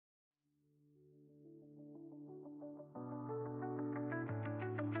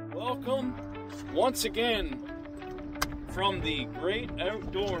Welcome once again from the great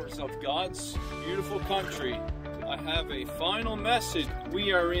outdoors of God's beautiful country. I have a final message.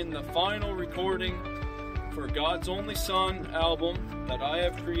 We are in the final recording for God's Only Son album that I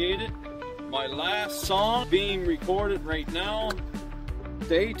have created. My last song being recorded right now.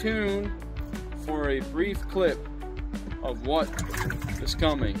 Stay tuned for a brief clip of what is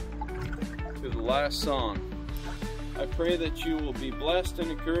coming to the last song. I pray that you will be blessed and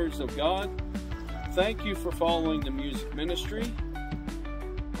encouraged of God. Thank you for following the music ministry.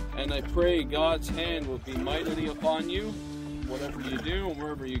 And I pray God's hand will be mightily upon you, whatever you do and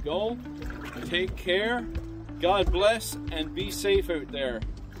wherever you go. Take care. God bless and be safe out there.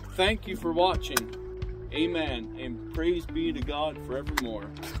 Thank you for watching. Amen. And praise be to God forevermore.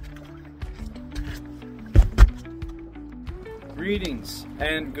 Greetings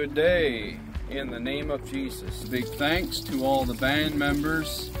and good day in the name of Jesus. Big thanks to all the band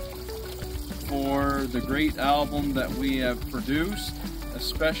members for the great album that we have produced,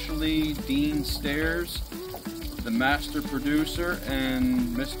 especially Dean Stairs, the master producer, and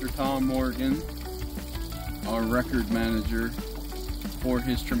Mr. Tom Morgan, our record manager, for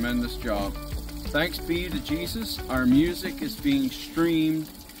his tremendous job. Thanks be to Jesus. Our music is being streamed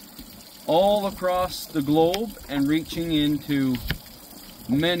all across the globe and reaching into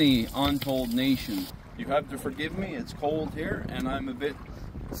many untold nations. You have to forgive me, it's cold here and I'm a bit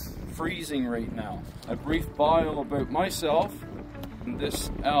freezing right now. A brief bio about myself.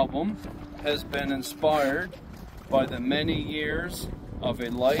 This album has been inspired by the many years of a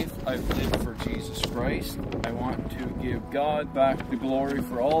life I've lived for Jesus Christ. I want to give God back the glory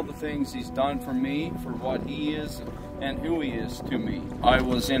for all the things He's done for me, for what He is and who He is to me. I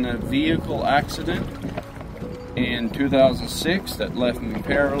was in a vehicle accident in 2006 that left me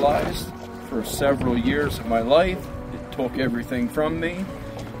paralyzed for several years of my life. It took everything from me.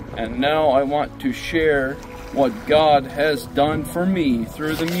 And now I want to share what God has done for me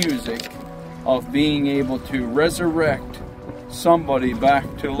through the music of being able to resurrect somebody back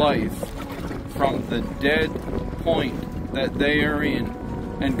to life from the dead point that they are in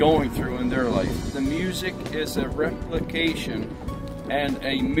and going through in their life. The music is a replication and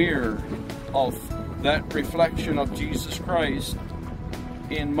a mirror of that reflection of Jesus Christ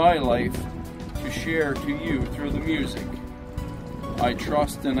in my life to share to you through the music. I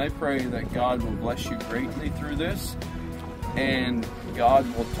trust and I pray that God will bless you greatly through this, and God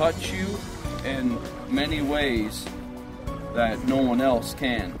will touch you in many ways that no one else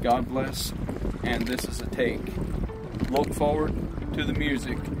can. God bless, and this is a take. Look forward to the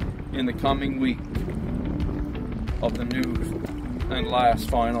music in the coming week of the new and last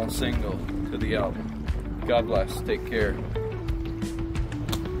final single to the album. God bless. Take care.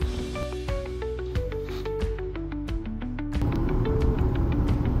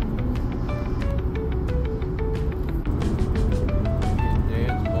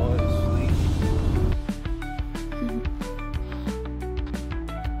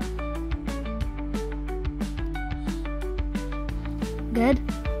 Good.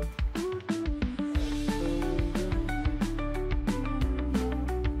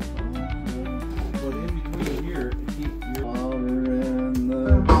 But in between here, you're louder and the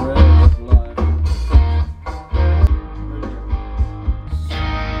red flag.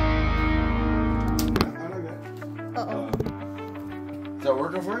 Uh-oh. Is that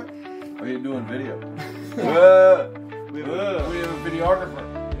working for you? Or are you doing video? We have a videographer.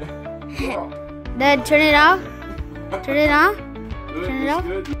 Dad, turn it off. Turn it off. Turn it off.